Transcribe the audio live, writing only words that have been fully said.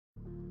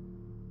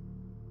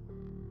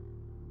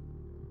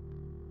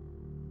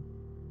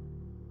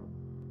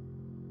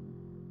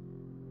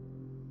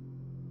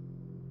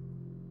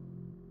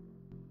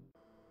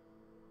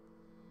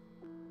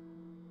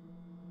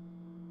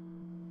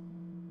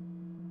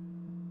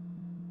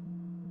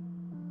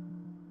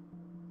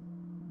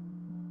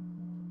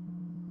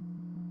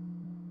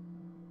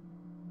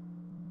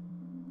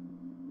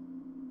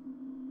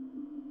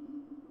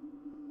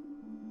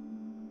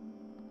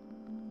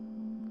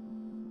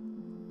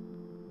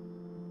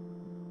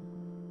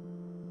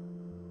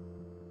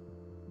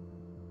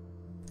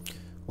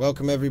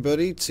Welcome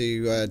everybody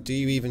to Do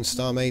You Even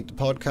Starmade the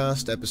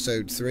podcast,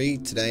 episode 3.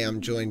 Today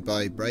I'm joined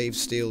by Brave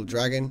Steel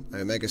Dragon,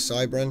 Omega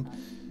Cybran,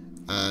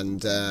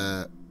 and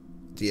the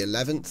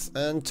 11th,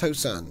 and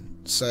Tosan.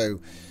 So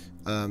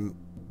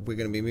we're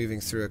going to be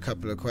moving through a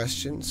couple of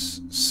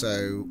questions.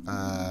 So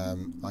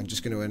I'm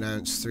just going to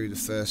announce through the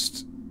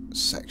first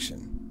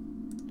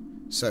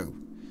section. So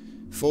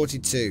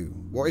 42.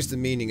 What is the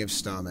meaning of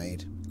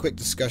Starmade? Quick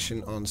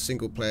discussion on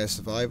single player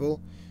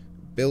survival,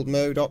 build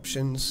mode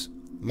options,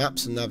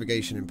 maps and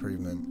navigation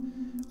improvement.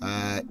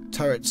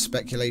 Turret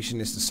speculation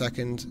is the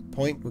second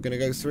point we're going to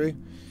go through.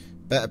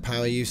 Better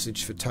power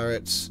usage for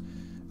turrets.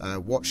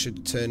 What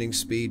should turning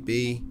speed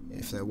be,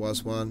 if there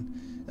was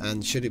one?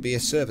 And should it be a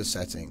server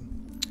setting?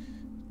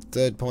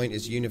 Third point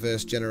is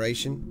universe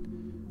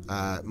generation.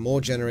 More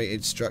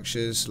generated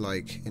structures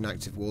like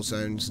inactive wall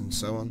zones and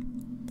so on.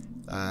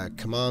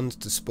 Commands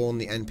to spawn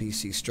the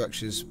NPC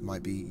structures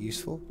might be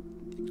useful.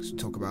 So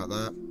talk about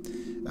that.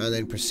 And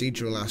then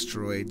procedural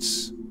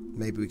asteroids.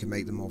 Maybe we can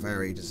make them more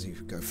varied as you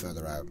go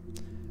further out.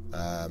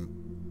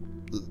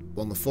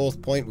 On the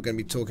fourth point, we're going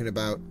to be talking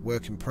about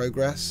work in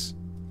progress,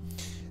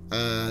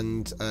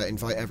 and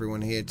invite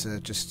everyone here to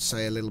just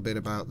say a little bit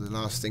about the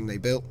last thing they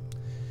built.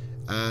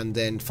 And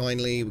then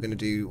finally, we're going to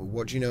do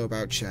what do you know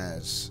about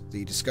chairs,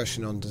 the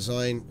discussion on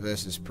design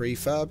versus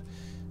prefab,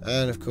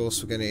 and of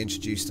course we're going to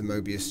introduce the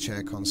Mobius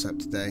chair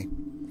concept today.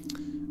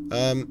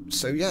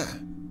 So yeah,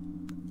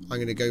 I'm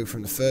going to go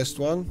from the first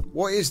one.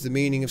 What is the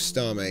meaning of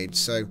Starmade?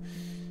 So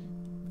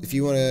if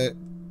you want to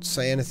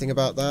say anything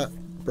about that,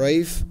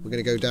 Brave, we're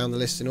going to go down the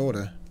list in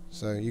order.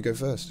 So you go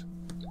first.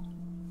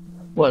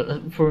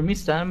 Well, for me,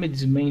 Starmade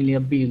is mainly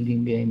a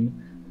building game.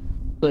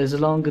 So as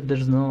long as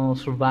there's no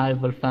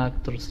survival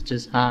factors such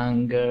as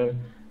hunger,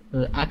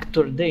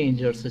 actor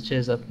danger such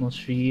as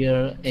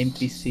atmosphere,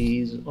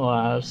 NPCs,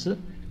 or Rs,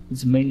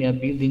 it's mainly a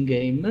building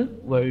game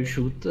where you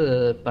shoot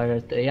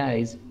pirate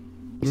AIs.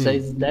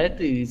 Besides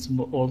that, it's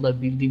all a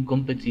building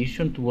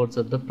competition towards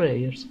other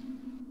players.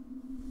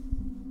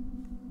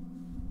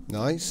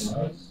 Nice.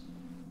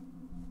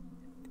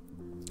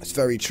 It's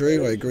very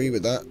true. I agree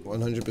with that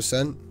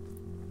 100%.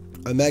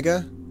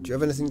 Omega, do you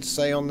have anything to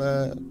say on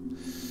the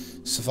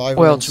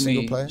survival and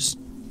single player?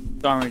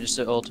 Starmade is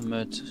the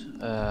ultimate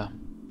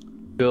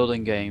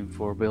building game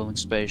for building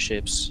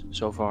spaceships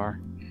so far.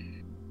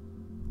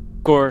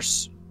 Of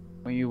course,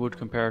 when you would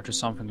compare it to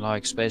something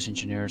like Space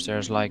Engineers,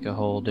 there's like a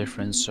whole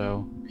difference,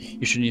 so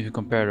you shouldn't even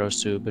compare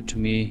those two. But to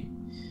me,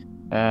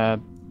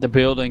 the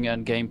building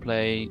and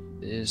gameplay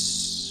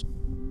is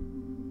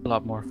a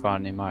lot more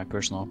fun in my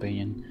personal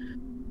opinion.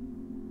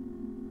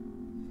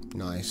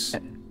 Nice.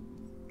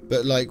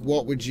 But like,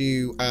 what would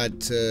you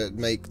add to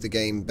make the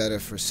game better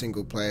for a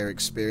single player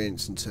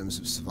experience in terms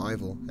of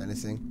survival?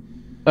 Anything?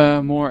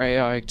 More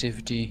AI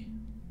activity,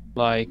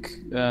 like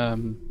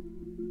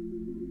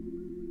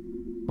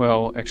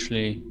well,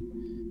 actually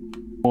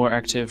more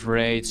active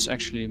raids,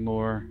 actually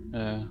more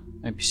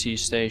NPC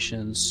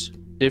stations,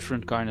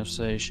 different kind of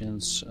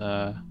stations.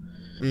 We're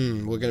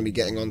going to be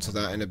getting onto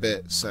that in a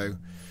bit, so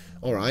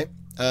alright.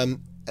 The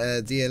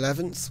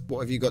 11th, what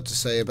have you got to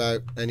say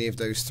about any of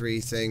those three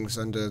things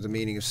under the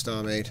meaning of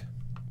Starmade?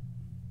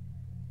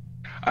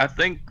 I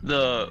think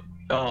the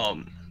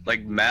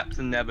like maps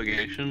and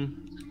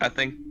navigation, I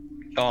think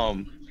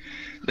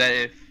that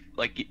if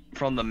like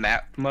from the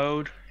map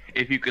mode,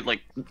 if you could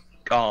like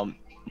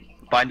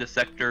find a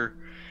sector,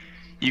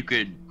 you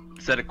could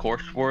set a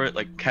course for it,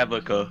 like have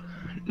like a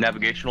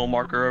navigational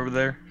marker over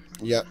there.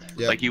 Yep.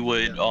 Like you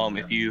would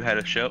if you had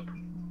a ship.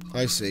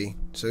 I see.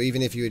 So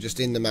even if you were just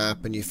in the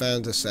map and you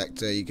found a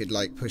sector, you could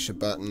like push a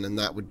button and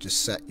that would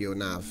just set your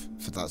nav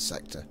for that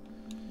sector.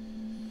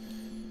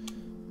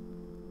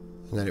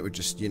 And then it would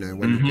just, you know,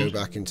 when you go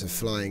back into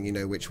flying, you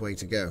know which way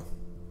to go.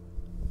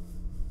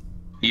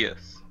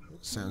 Yes.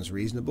 Sounds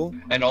reasonable.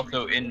 And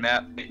also in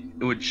map, it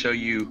would show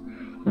you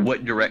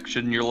what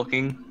direction you're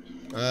looking.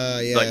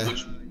 Yeah. Like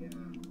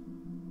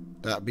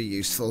that'd be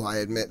useful, I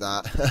admit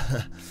that.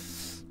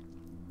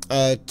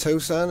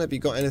 Tosan, have you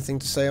got anything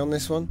to say on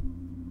this one?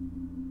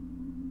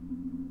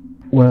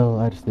 Well,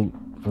 I just think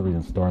for the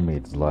reason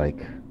Starmade's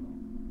like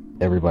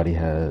everybody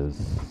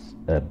has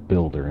a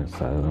builder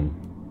inside of them.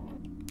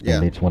 Yeah.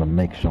 And they just want to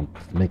make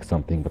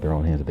something with their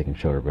own hands that they can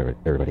show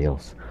everybody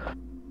else.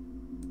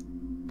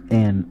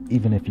 And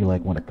even if you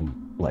like want to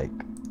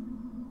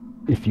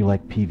if you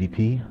like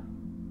PvP,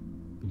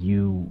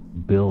 you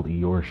build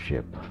your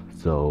ship.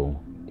 So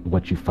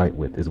what you fight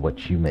with is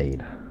what you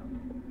made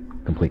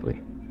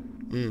completely.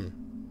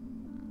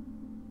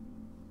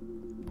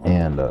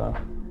 And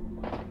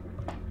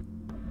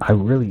I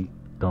really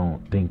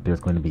don't think there's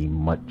going to be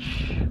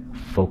much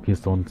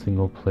focus on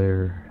single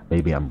player.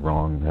 Maybe I'm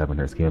wrong, I haven't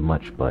heard Skip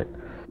much, but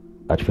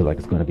I feel like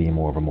it's going to be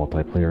more of a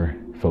multiplayer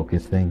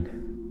focus thing.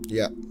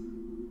 Yeah.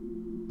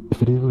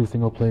 If it is really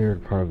single player,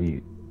 it'd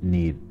probably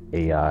need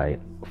AI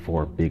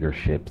for bigger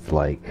ships.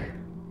 Like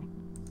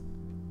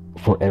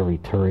for every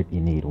turret, you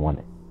need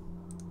one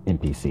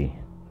NPC,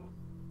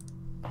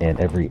 and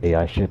every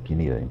AI ship, you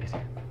need an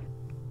NPC.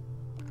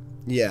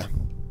 Yeah.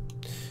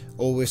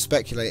 or we're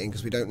speculating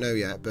because we don't know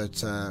yet,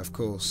 but of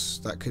course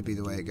that could be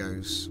the way it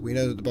goes. We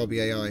know that the Bobby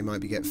AI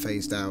might get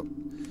phased out,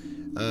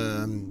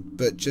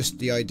 but just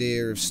the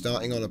idea of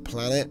starting on a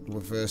planet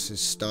versus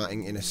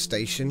starting in a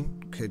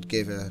station could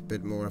give a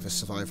bit more of a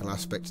survival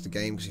aspect to the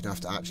game, because you'd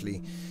have to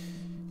actually,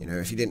 you know,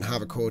 if you didn't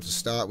have a core to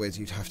start with,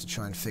 you'd have to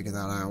try and figure that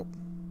out.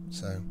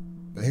 So,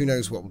 but who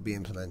knows what will be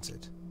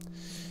implemented.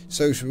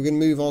 So we're going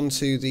to move on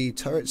to the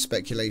turret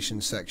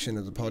speculation section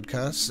of the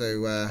podcast.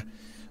 So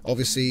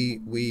obviously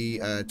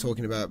we are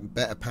talking about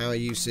better power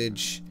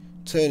usage,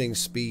 turning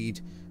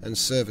speed, and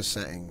server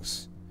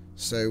settings.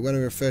 So when I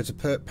refer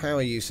to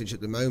power usage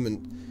at the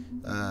moment,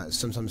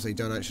 sometimes they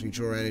don't actually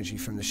draw energy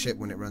from the ship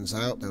when it runs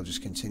out. They'll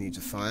just continue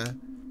to fire.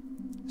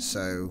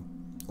 So,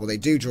 or they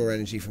do draw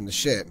energy from the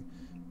ship,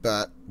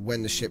 but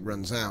when the ship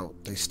runs out,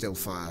 they still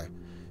fire.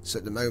 So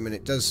at the moment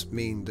it does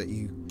mean that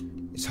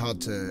it's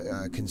hard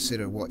to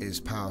consider what is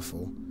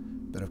powerful,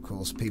 but of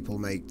course people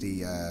make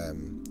the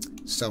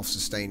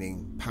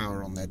self-sustaining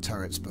power on their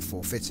turrets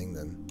before fitting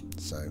them.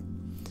 So,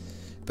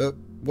 but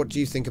what do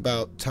you think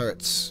about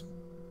turrets,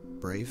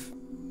 Brave?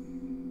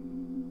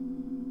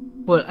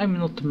 Well, I'm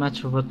not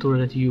much of a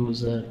turret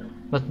user,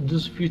 but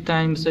those few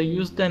times I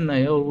used them,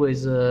 I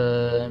always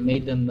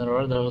made them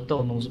rather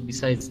autonomous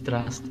besides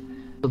thrust.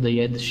 So they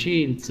had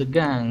shields,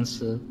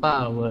 guns,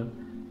 power.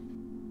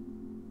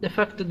 The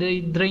fact that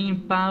they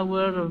drain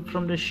power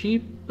from the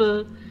ship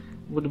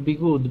would be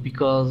good,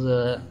 because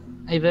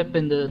I've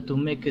happened to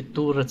make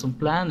turrets on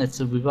planets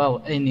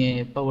without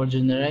any power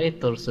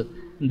generators.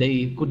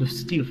 They could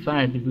still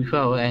fire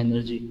without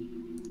energy.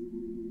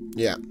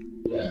 Yeah.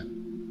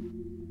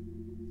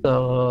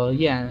 So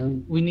yeah,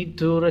 we need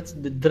turrets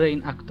that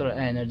drain actor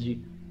energy,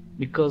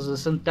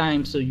 because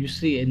sometimes you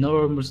see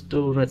enormous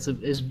turrets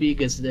as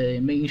big as the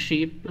main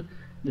ship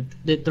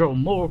that draw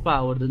more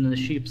power than the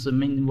ship's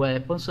main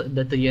weapons,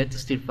 that yet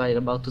still fire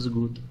about as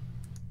good.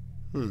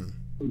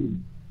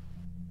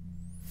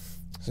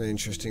 That's an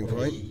interesting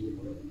point.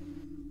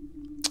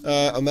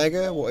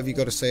 Omega, what have you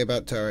got to say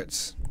about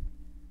turrets?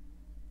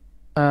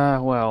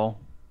 Well,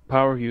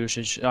 power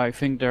usage, I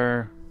think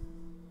there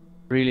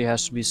really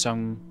has to be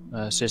some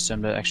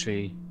system that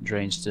actually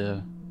drains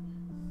the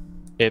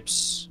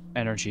ship's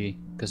energy,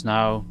 because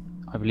now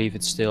I believe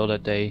it's still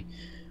that they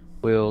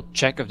will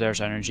check if there's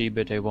energy,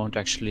 but they won't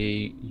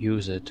actually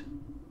use it.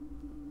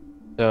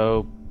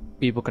 So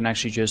people can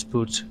actually just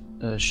put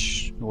a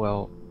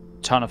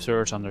ton of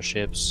turrets on their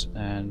ships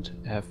and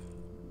have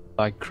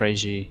like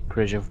crazy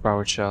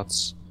overpowered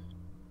shots.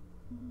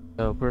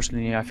 So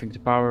personally, I think the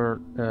power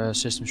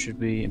system should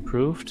be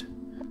improved.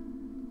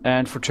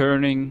 And for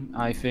turning,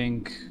 I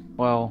think,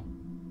 well,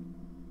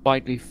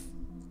 slightly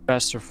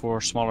faster for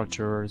smaller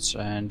turrets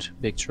and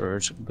big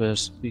turrets,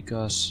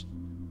 because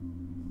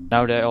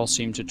now they all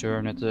seem to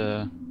turn at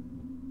the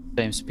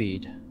same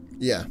speed.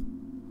 Yeah.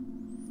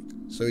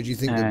 So do you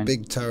think the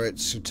big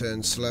turrets should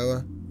turn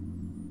slower?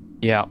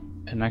 Yeah,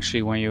 and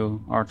actually when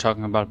you are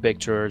talking about big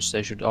turrets,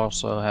 they should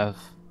also have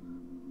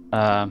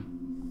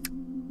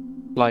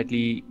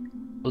slightly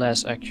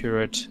less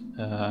accurate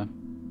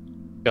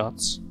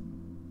shots,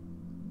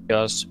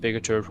 because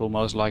bigger turret will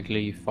most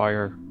likely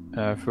fire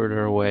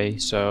further away,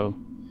 so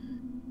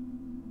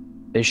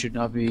they should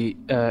not be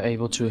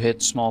able to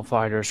hit small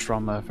fighters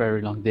from a very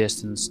long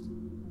distance.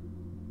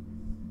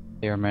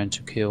 They are meant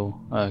to kill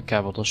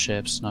capital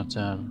ships, not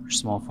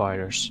small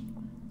fighters.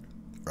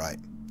 Right.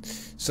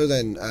 So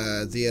then,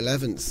 the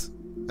 11th,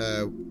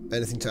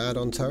 anything to add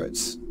on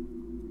turrets?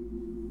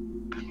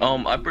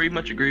 I pretty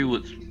much agree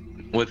with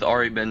what's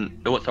already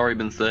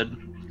been said.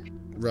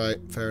 Right,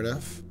 fair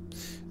enough.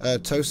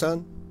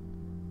 Tosan?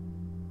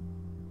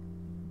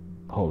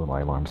 Hold on, my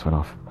alarms went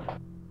off.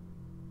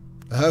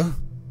 Oh?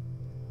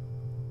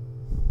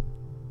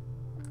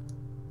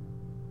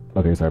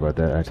 Okay, sorry about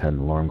that. I just had an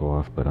alarm go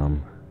off, but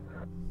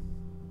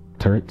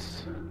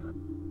turrets.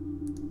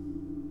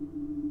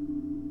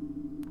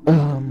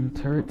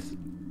 Turrets.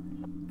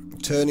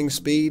 Turning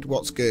speed,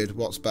 what's good,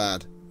 what's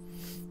bad?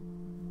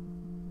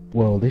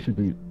 Well, they should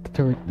be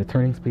the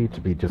turning speed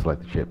should be just like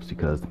the ships,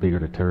 because the bigger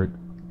the turret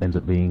ends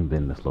up being,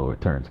 then the slower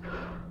it turns.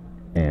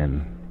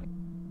 And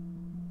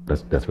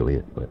that's really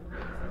it. But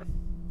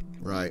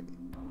right.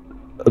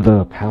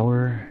 The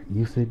power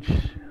usage,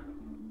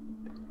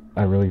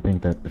 I really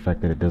think that the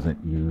fact that it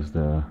doesn't use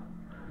the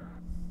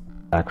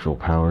actual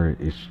power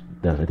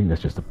I think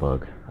that's just a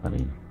bug. I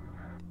mean,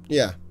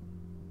 yeah.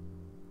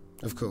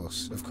 Of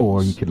course.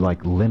 Or you could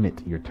like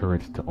limit your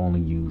turrets to only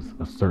use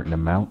a certain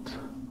amount.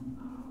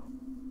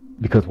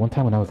 Because one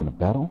time when I was in a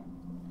battle,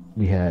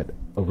 we had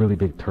a really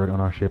big turret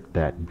on our ship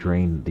that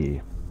drained the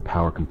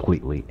power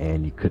completely,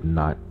 and you could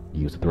not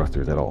use the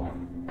thrusters at all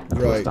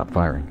until it stopped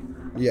firing.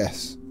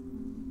 Yes.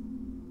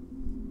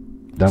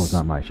 That was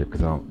not my ship,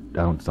 because I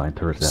don't design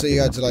turrets that So you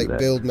had to like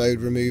build mode,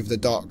 remove the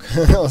dock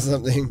or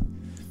something,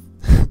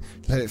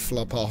 let it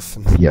flop off.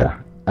 Yeah,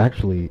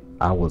 actually,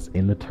 I was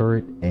in the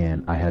turret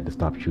and I had to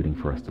stop shooting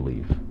for us to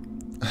leave.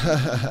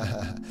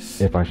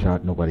 If I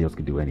shot, nobody else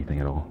could do anything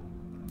at all.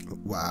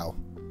 Wow.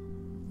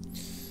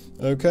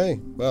 Okay,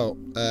 well,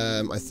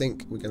 I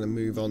think we're going to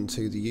move on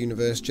to the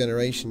universe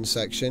generation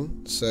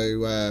section.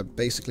 So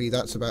basically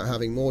that's about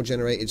having more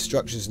generated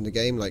structures in the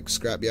game, like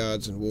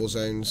scrapyards and war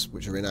zones,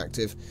 which are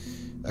inactive,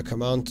 a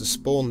command to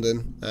spawn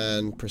them,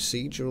 and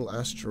procedural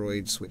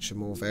asteroids, which are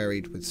more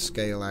varied with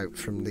scale out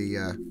from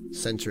the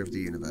centre of the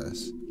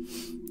universe.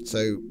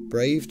 So,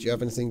 Brave, do you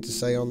have anything to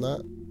say on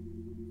that?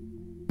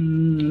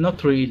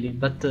 Not really,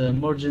 but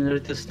more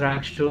generated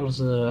structures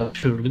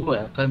surely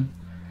welcome.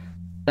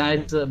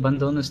 Besides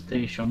abandoned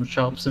stations,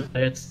 shops and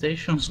pirate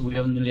stations, we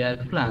only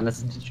have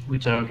planets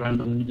which are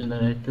randomly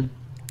generated.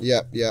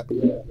 Yeah.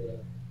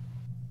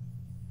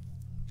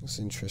 That's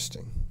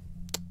interesting.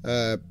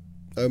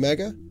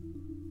 Omega?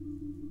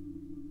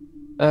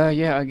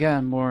 Yeah,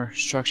 again, more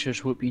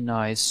structures would be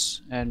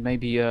nice, and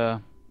maybe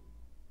a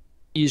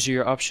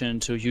easier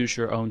option to use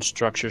your own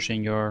structures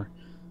in your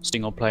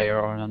single player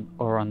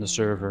or on the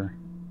server.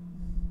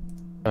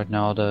 Right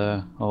now,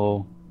 the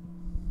whole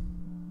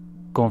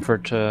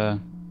comfort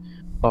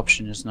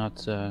option is not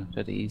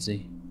that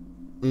easy.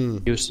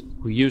 We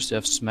used to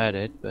have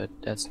Smedded, but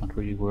that's not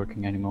really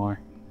working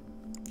anymore.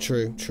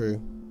 True.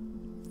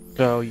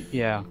 So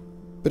yeah.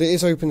 But it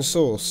is open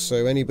source,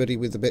 so anybody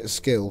with a bit of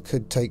skill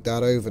could take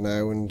that over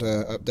now and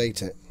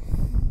update it.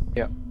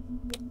 Yeah.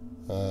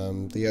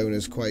 The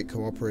owner's quite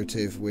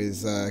cooperative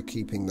with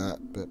keeping that,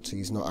 but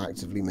he's not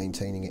actively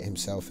maintaining it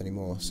himself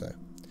anymore. So,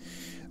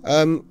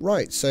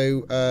 right.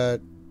 So,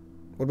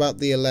 what about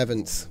the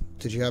 11th?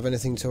 Did you have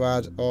anything to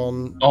add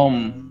on?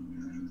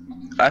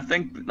 I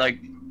think like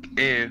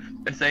if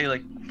say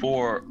like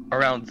for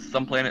around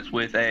some planets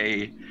with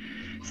a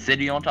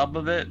city on top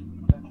of it,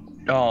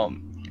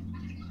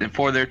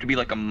 for there to be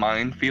like a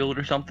minefield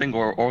or something,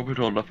 or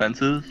orbital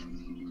defenses.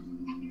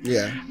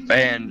 Yeah.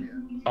 And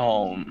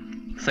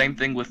same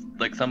thing with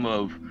like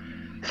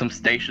some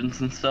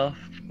stations and stuff,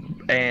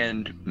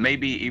 and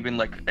maybe even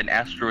like an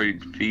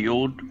asteroid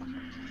field,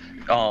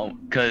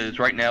 because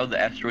right now the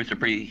asteroids are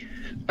pretty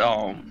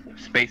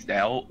spaced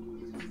out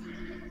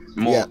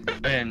more,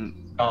 and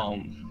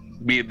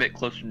be a bit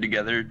closer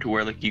together to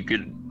where like you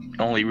could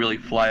only really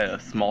fly a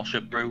small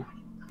ship through.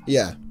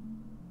 Yeah.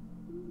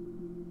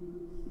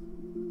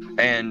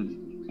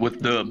 And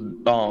with the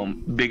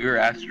bigger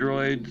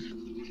asteroids,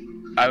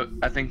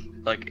 I think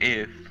like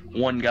if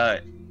one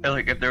got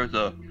like if there was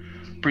a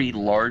pretty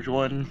large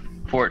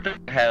one for it to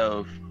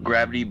have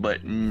gravity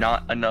but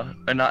not enough,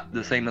 not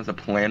the same as a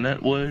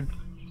planet would.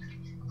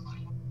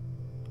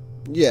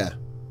 Yeah.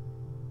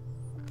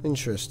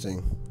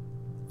 Interesting.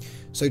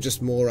 So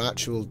just more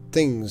actual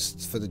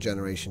things for the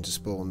generation to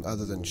spawn,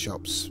 other than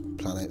shops,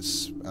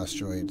 planets,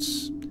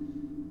 asteroids,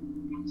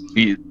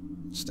 Yeah.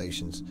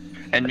 stations.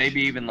 And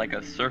maybe even like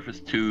a surface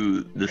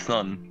to the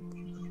sun.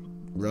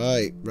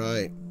 Right.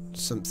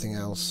 Something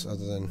else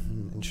other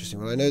than... interesting.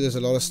 Well, I know there's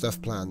a lot of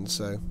stuff planned,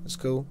 so that's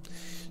cool.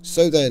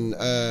 So then,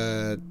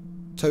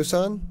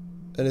 Tosan,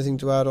 anything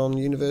to add on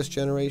universe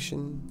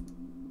generation?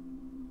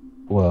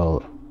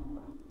 Well,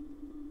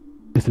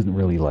 this isn't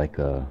really like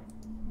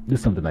this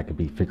is something that could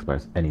be fixed by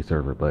any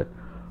server, but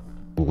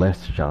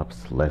less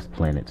shops, less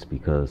planets,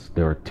 because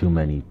there are too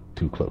many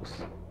too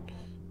close.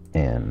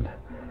 And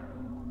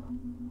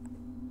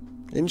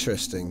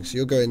interesting. So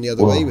you're going the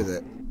other way with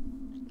it.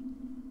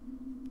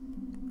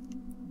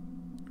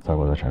 Sorry,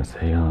 what was I trying to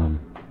say?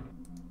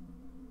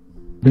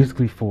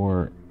 Basically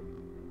for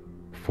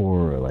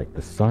like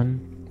the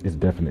sun is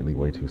definitely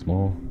way too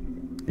small.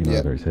 You know,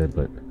 as I already said,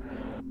 but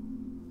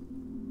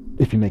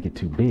if you make it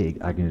too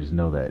big, I can just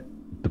know that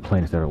the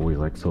planets that are always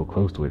like so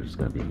close to it are just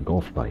going to be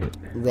engulfed by it.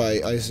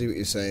 Right, I see what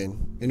you're saying.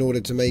 In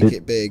order to make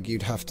it big,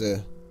 you'd have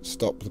to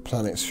stop the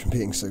planets from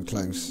being so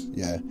close.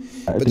 Yeah,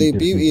 but the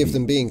beauty of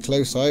them being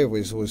close, I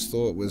always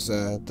thought, was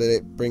that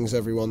it brings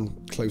everyone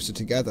closer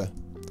together.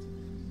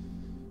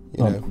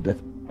 You know?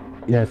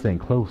 Yeah, saying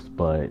close,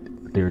 but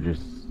they're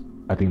just,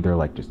 I think they're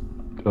like just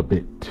a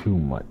bit too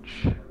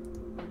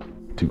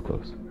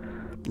close.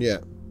 Yeah.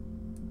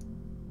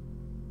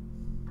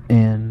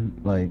 And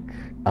like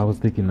I was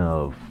thinking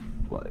of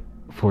like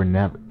for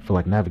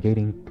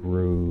navigating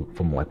through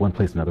from like one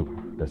place to another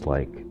that's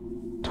like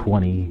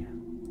 20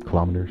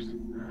 kilometers,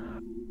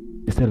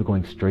 instead of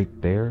going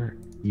straight there,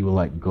 you will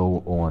like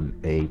go on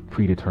a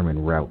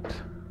predetermined route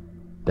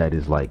that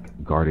is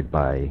like guarded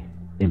by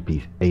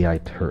AI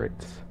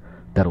turrets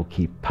that'll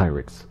keep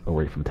pirates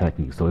away from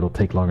attacking you. So it'll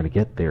take longer to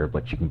get there,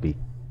 but you can be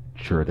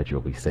sure that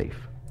you'll be safe.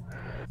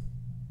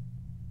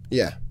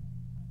 Yeah.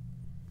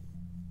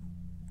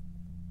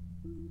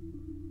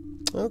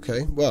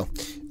 Okay, well,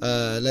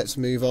 let's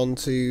move on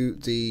to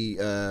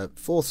the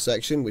fourth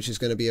section, which is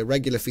going to be a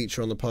regular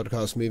feature on the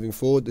podcast moving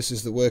forward. This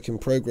is the work in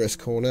progress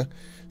corner.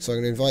 So I'm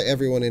going to invite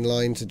everyone in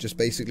line to just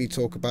basically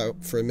talk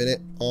about for a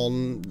minute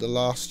on the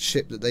last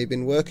ship that they've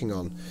been working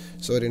on.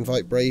 So I'd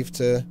invite Brave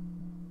to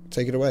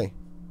take it away.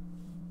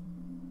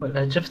 Well,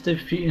 I just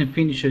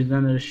finished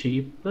another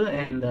ship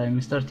and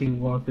I'm starting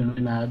work on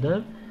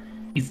another.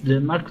 It's the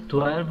Mark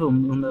 12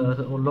 on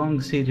a long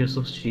series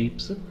of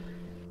ships.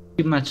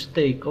 Pretty much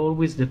take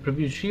always the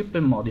previous ship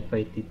and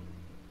modify it.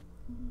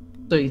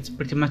 So it's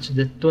pretty much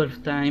the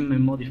 12th time I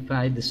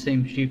modified the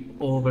same ship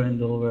over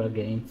and over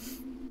again.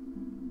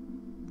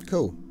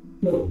 Cool.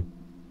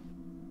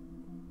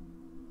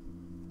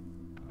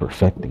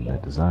 Perfecting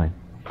that design.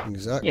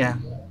 Exactly. Yeah,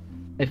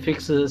 I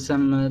fixed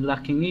some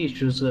lacking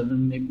issues.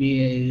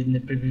 Maybe in the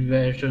previous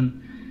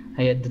version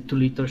I had the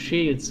 2-liter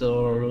shields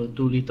or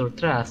 2-liter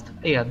thrust.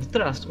 I had the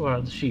thrust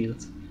or the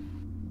shields.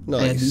 I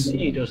had Nice.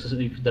 interiors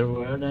if there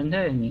weren't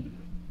any.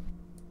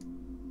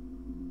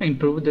 I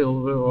improved the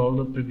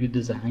overall preview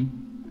design.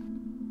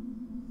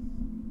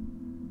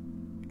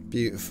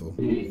 Beautiful.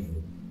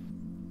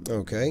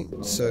 Okay,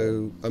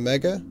 so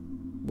Omega,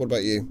 what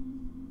about you?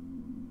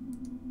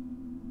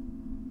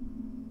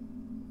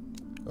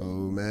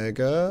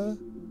 Omega?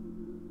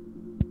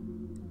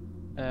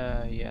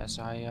 Yes,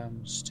 I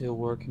am still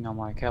working on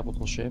my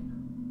capital ship.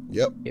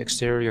 Yep. The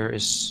exterior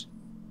is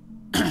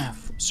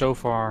so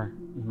far,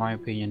 in my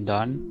opinion,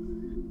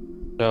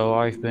 done. So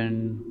I've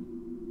been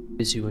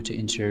busy with the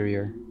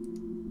interior.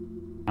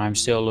 I'm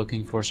still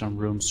looking for some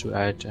rooms to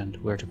add and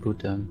where to put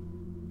them.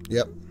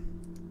 Yep.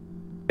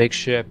 Big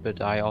ship,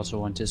 but I also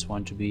want this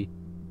one to be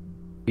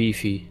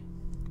beefy.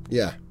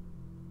 Yeah.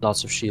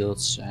 Lots of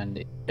shields, and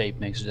the shape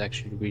makes it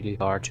actually really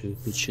hard to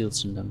put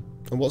shields in them.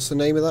 And what's the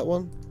name of that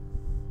one?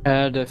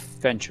 The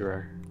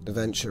Venturer. The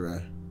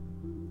Venturer.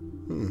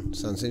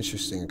 Sounds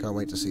interesting. I can't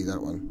wait to see that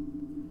one.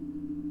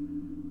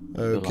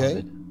 You'll love Okay.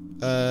 it.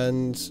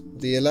 And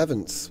the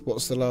 11th,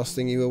 what's the last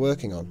thing you were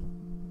working on?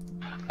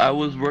 I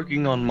was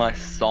working on my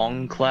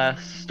Song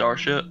class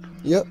starship,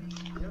 Yep.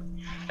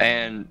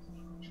 and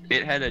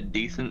it had a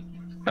decent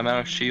amount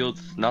of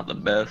shields, not the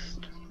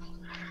best,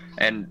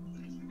 and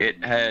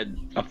it had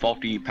a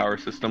faulty power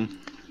system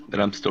that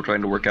I'm still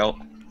trying to work out.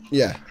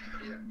 Yeah.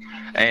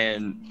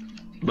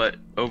 But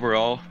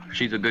overall,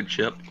 she's a good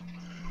ship.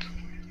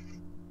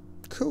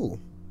 Cool.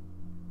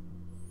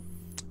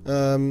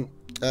 And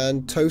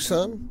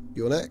Tosan,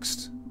 you're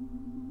next.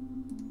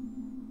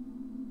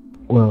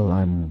 Well,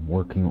 I'm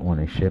working on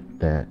a ship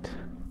that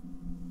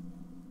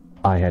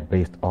I had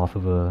based off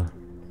of a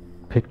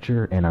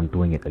picture, and I'm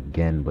doing it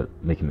again, but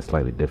making it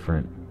slightly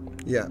different.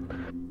 Yeah.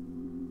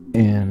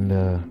 And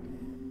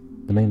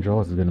the main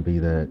draw is going to be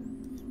that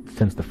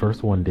since the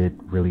first one did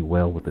really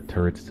well with the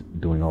turrets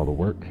doing all the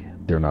work,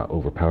 they're not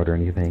overpowered or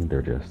anything.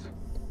 They're just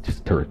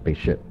turret-based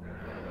ship.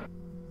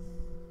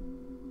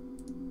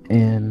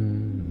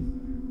 And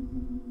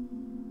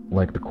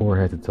like the core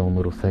has its own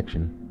little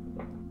section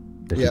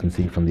that you Yep. can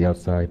see from the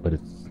outside, but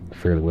it's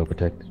fairly well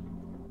protected.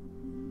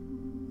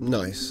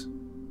 Nice.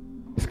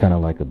 It's kind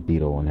of like a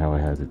Beetle on how it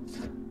has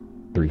its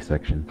 3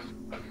 sections.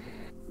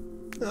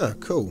 Ah,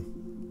 cool.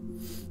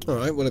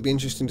 Alright, well it'll be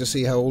interesting to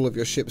see how all of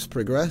your ships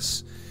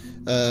progress.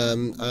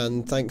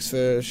 And thanks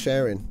for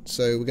sharing.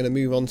 So we're going to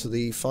move on to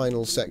the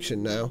final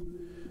section now.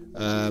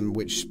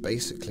 Which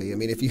basically, I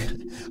mean, if you...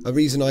 a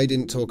reason I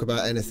didn't talk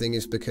about anything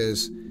is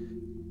because...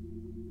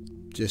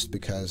 just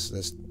because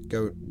there's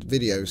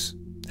videos.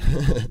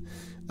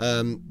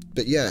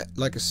 But yeah,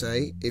 like I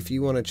say, if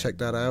you want to check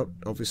that out,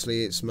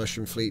 obviously it's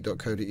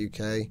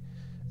mushroomfleet.co.uk,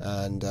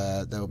 and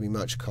there'll be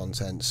much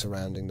content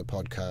surrounding the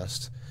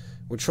podcast.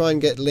 We'll try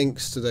and get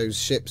links to those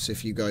ships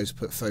if you guys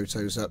put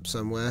photos up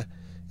somewhere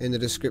in the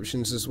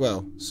descriptions as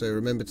well. So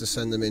remember to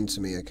send them in to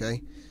me,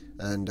 okay?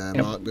 And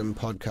mark them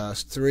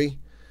podcast 3,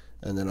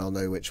 and then I'll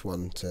know which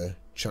one to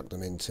chuck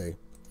them into.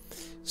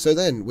 So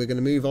then we're going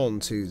to move on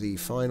to the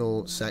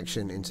final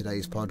section in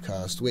today's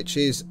podcast, which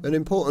is an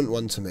important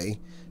one to me.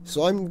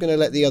 So I'm going to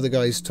let the other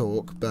guys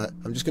talk, but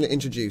I'm just going to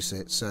introduce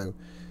it. So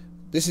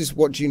this is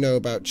what do you know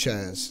about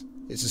chairs.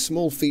 It's a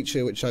small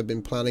feature which I've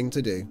been planning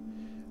to do,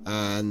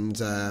 and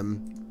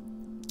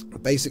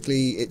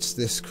basically it's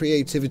this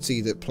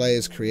creativity that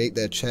players create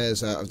their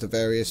chairs out of the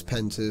various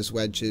pentas,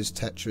 wedges,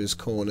 tetras,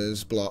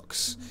 corners,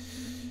 blocks,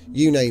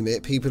 you name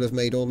it. People have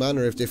made all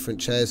manner of different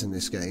chairs in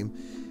this game,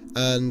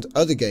 and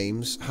other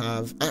games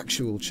have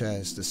actual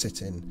chairs to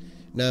sit in.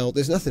 Now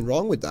there's nothing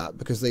wrong with that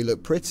because they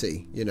look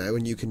pretty, you know,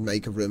 and you can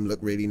make a room look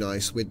really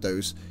nice with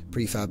those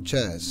prefab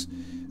chairs,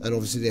 and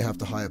obviously they have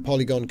the higher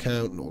polygon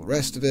count and all the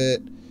rest of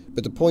it.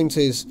 But the point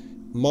is,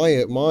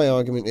 my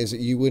argument is that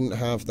you wouldn't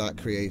have that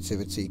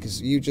creativity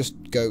because you just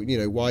go, you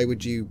know, why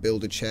would you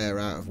build a chair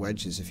out of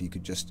wedges if you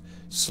could just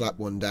slap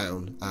one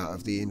down out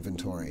of the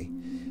inventory?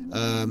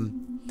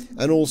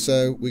 And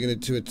also we're going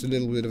to do a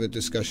little bit of a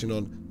discussion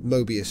on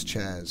Mobius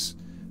chairs.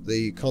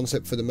 The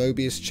concept for the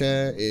Mobius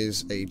chair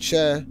is a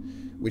chair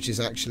which is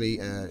actually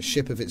a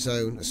ship of its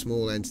own, a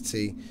small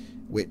entity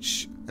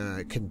which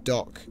can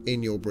dock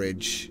in your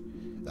bridge.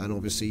 And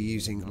obviously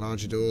using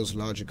larger doors,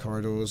 larger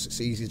corridors,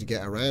 it's easy to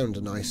get around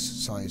a nice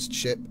sized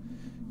ship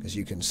because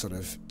you can sort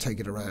of take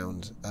it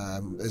around.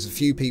 There's a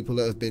few people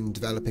that have been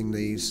developing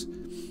these,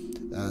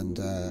 and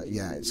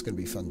yeah, it's going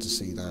to be fun to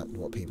see that and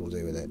what people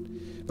do with it.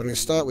 But I'm going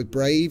to start with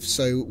Brave.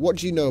 So what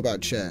do you know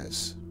about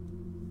chairs?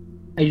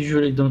 I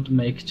usually don't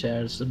make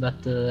chairs,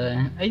 but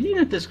I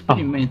didn't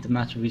experiment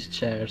much with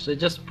chairs. I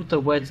just put a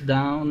wedge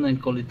down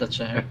and call it a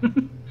chair.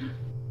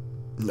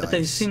 Nice. But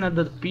I've seen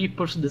other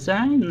people's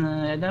design,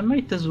 and I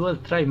might as well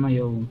try my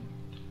own.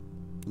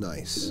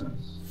 Nice.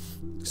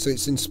 So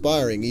it's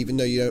inspiring, even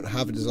though you don't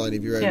have a design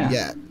of your own Yeah.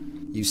 yet.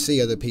 You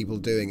see other people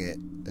doing it,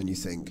 and you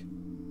think,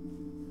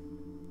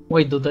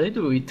 why don't I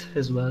do it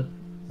as well?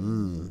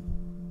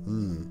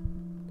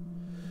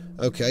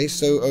 okay,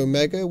 so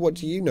Omega, what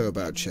do you know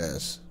about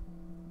chairs?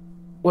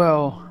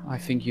 Well, I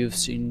think you've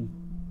seen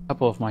a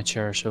couple of my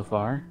chairs so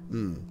far.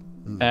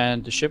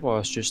 And the ship I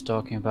was just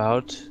talking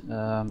about,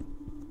 I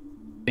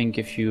think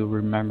if you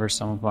remember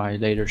some of my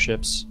later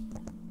ships,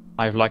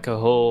 I have like a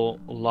whole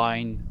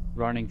line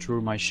running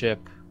through my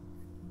ship.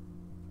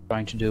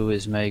 Trying to do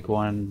is make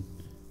one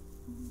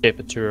ship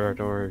a turret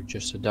or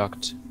just a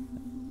duct,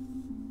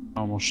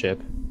 normal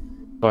ship,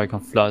 so I can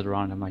float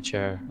around in my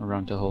chair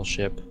around the whole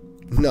ship.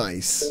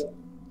 Nice.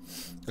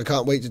 I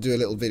can't wait to do a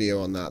little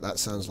video on that. That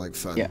sounds like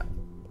fun.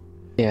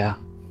 Yeah.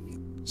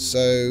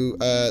 So,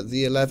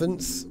 the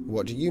 11th,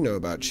 what do you know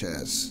about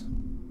chairs?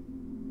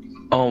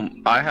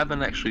 I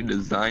haven't actually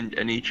designed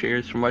any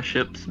chairs for my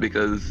ships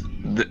because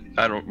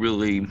I don't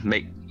really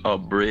make a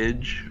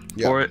bridge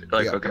for it,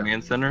 like a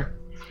command center.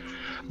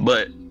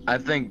 But I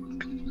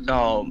think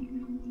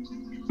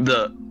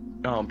the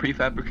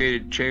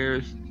prefabricated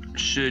chairs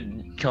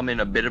should come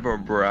in a bit of a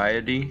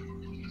variety.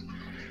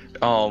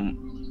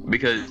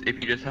 Because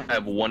if you just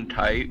have one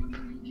type,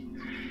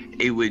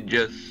 it would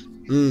just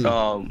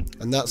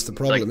and that's the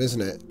problem,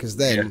 isn't it? Because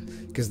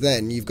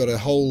then you've got a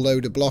whole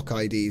load of block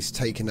IDs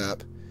taken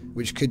up,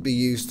 which could be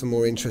used for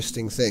more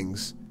interesting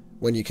things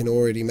when you can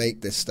already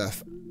make this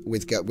stuff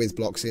with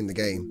blocks in the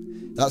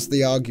game. That's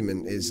the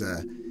argument, is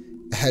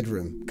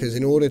headroom. Because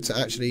in order to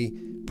actually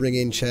bring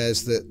in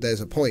chairs that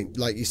there's a point,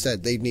 like you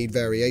said, they'd need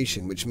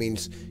variation, which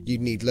means you'd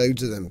need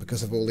loads of them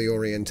because of all the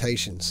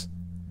orientations.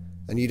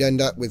 And you'd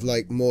end up with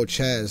like more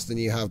chairs than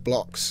you have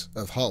blocks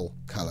of hull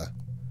colour.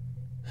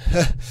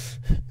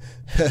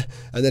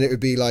 And then it would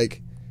be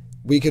like,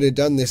 we could have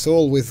done this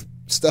all with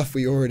stuff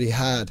we already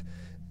had.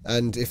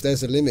 And if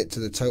there's a limit to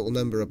the total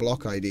number of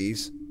block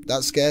IDs,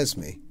 that scares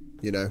me,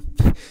 you know,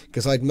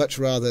 because I'd much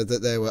rather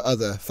that there were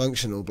other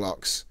functional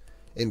blocks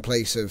in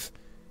place of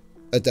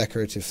a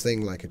decorative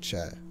thing like a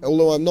chair.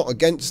 Although I'm not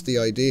against the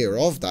idea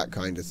of that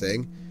kind of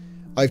thing,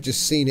 I've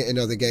just seen it in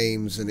other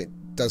games and it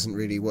doesn't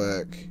really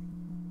work.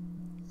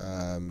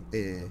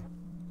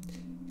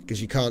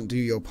 Because you can't do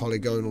your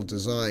polygonal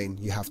design,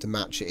 you have to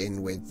match it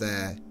in with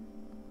their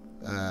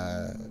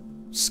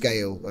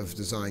scale of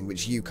design,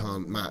 which you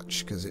can't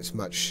match because it's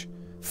much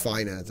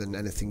finer than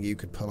anything you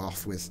could pull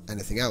off with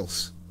anything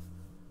else,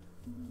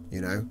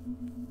 you know.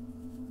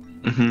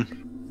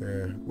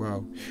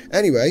 Wow.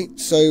 Anyway,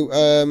 so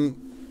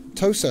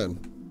Tosan.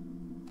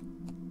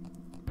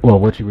 Well,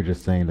 what you were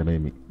just saying that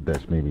made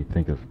me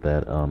think of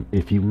that.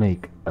 If you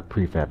make a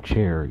prefab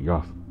chair, you're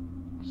also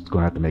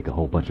going to have to make a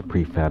whole bunch of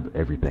prefab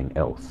everything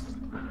else.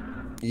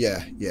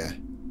 Yeah.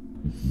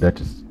 That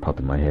just popped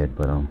in my head,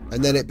 but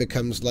And then it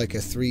becomes like a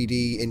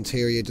 3D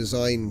interior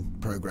design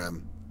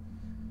program.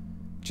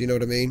 Do you know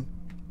what I mean?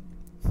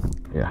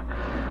 Yeah.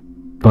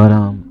 But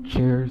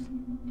chairs,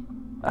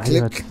 I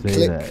have to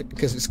say that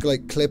because it's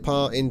like clip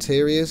art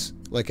interiors.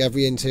 Like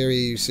every interior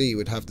you see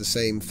would have the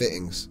same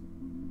fittings.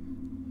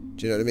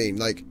 Do you know what I mean?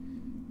 Like,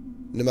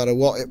 no matter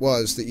what it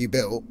was that you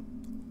built,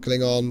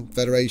 Klingon,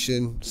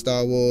 Federation,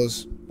 Star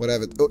Wars,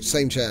 whatever,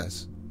 same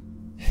chairs.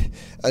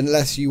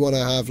 Unless you want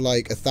to have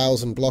like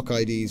 1,000 block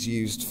IDs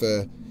used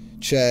for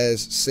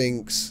chairs,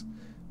 sinks,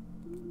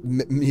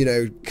 you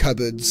know,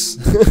 cupboards.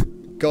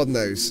 God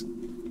knows.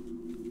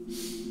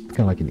 it's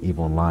kind of like an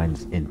Evil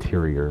Online's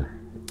interior.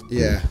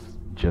 Yeah.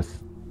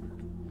 Just,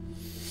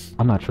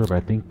 I'm not sure, but I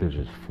think there's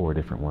just 4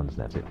 different ones.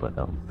 That's it. But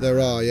There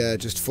are, yeah,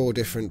 just 4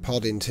 different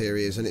pod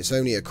interiors, and it's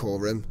only a core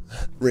room,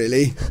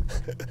 really.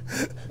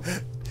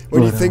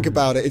 When you think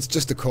about it, it's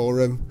just a core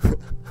room.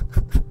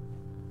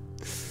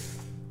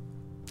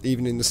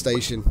 Even in the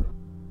station.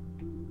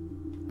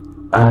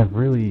 I've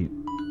really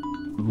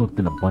looked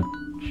in a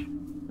bunch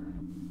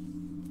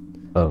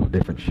of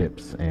different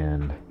ships,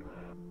 and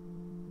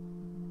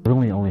I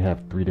really only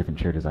have 3 different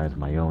chair designs of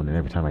my own. And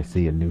every time I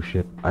see a new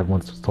ship, I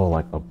once saw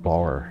like a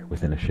bar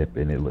within a ship,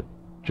 and it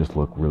just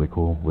looked really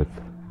cool with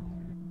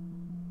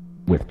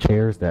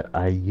chairs that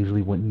I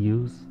usually wouldn't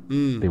use.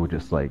 They were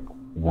just like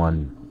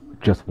one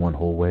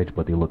whole wedge,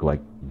 but they look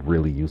like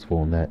really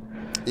useful in that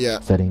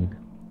setting.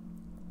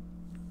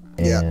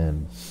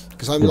 And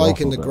because I'm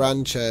liking the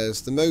grand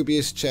chairs. The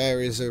Mobius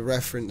chair is a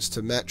reference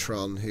to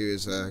Metron, who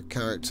is a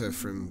character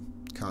from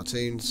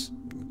cartoons,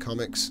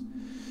 comics.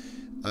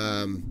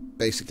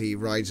 Basically, he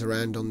rides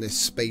around on this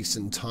space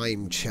and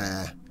time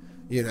chair.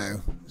 You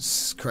know,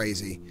 it's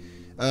crazy.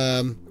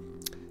 And,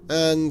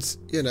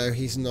 you know,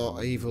 he's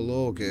not evil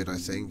or good, I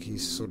think.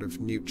 He's sort of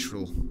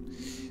neutral.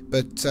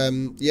 But,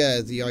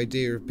 yeah, the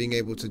idea of being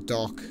able to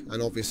dock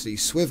and obviously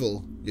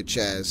swivel your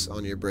chairs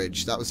on your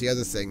bridge, that was the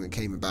other thing that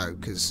came about,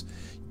 because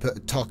you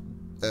put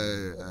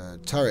a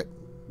turret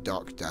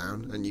dock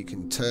down and you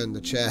can turn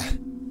the chair,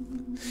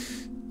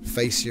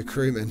 face your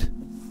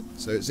crewman.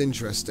 So it's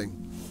interesting.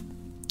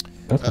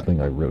 That's the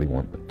thing I really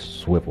want, but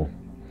swivel.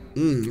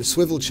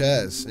 Swivel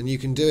chairs, and you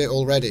can do it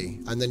already,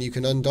 and then you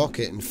can undock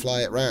it and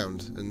fly it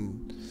round,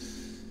 and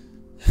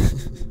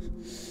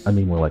I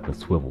mean more like a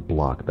swivel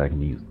block that can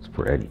be used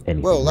for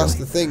anything. Well, that's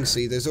really. the thing,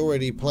 see, there's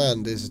already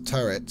planned as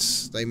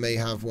turrets, they may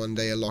have one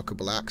day a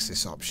lockable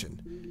axis option.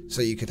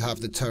 So you could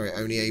have the turret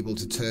only able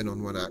to turn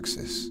on one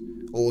axis.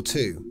 Or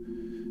two.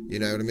 You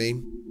know what I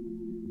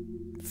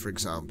mean? For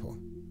example.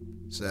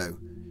 So,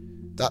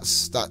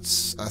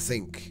 that's I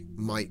think,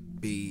 might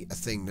be a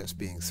thing that's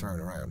being thrown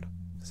around.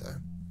 So,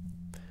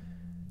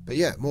 but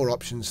yeah, more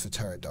options for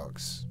turret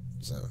dogs.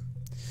 So,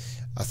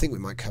 I think we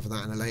might cover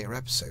that in a later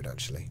episode,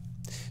 actually.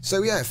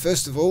 So yeah,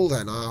 first of all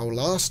then,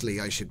 lastly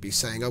I should be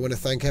saying, I want to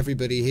thank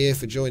everybody here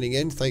for joining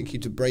in. Thank you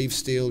to Brave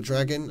Steel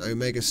Dragon,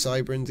 Omega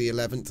Cybran, the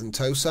 11th, and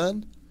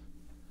Tosan.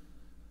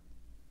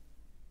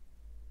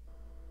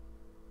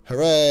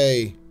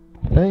 Hooray!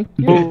 Thank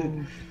you.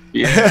 Boom.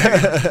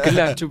 Yeah.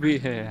 Glad to be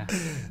here.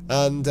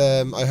 And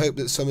I hope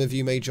that some of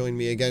you may join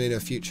me again in a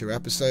future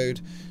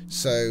episode.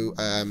 So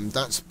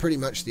that's pretty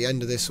much the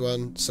end of this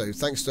one. So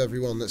thanks to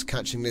everyone that's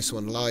catching this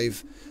one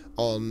live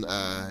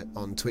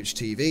on Twitch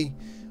TV.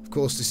 Of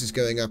course, this is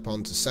going up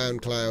onto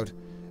SoundCloud,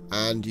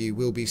 and you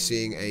will be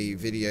seeing a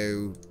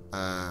video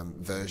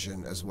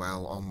version as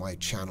well on my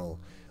channel.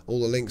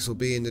 All the links will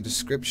be in the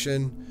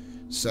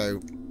description. So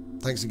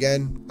thanks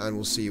again, and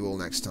we'll see you all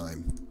next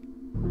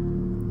time.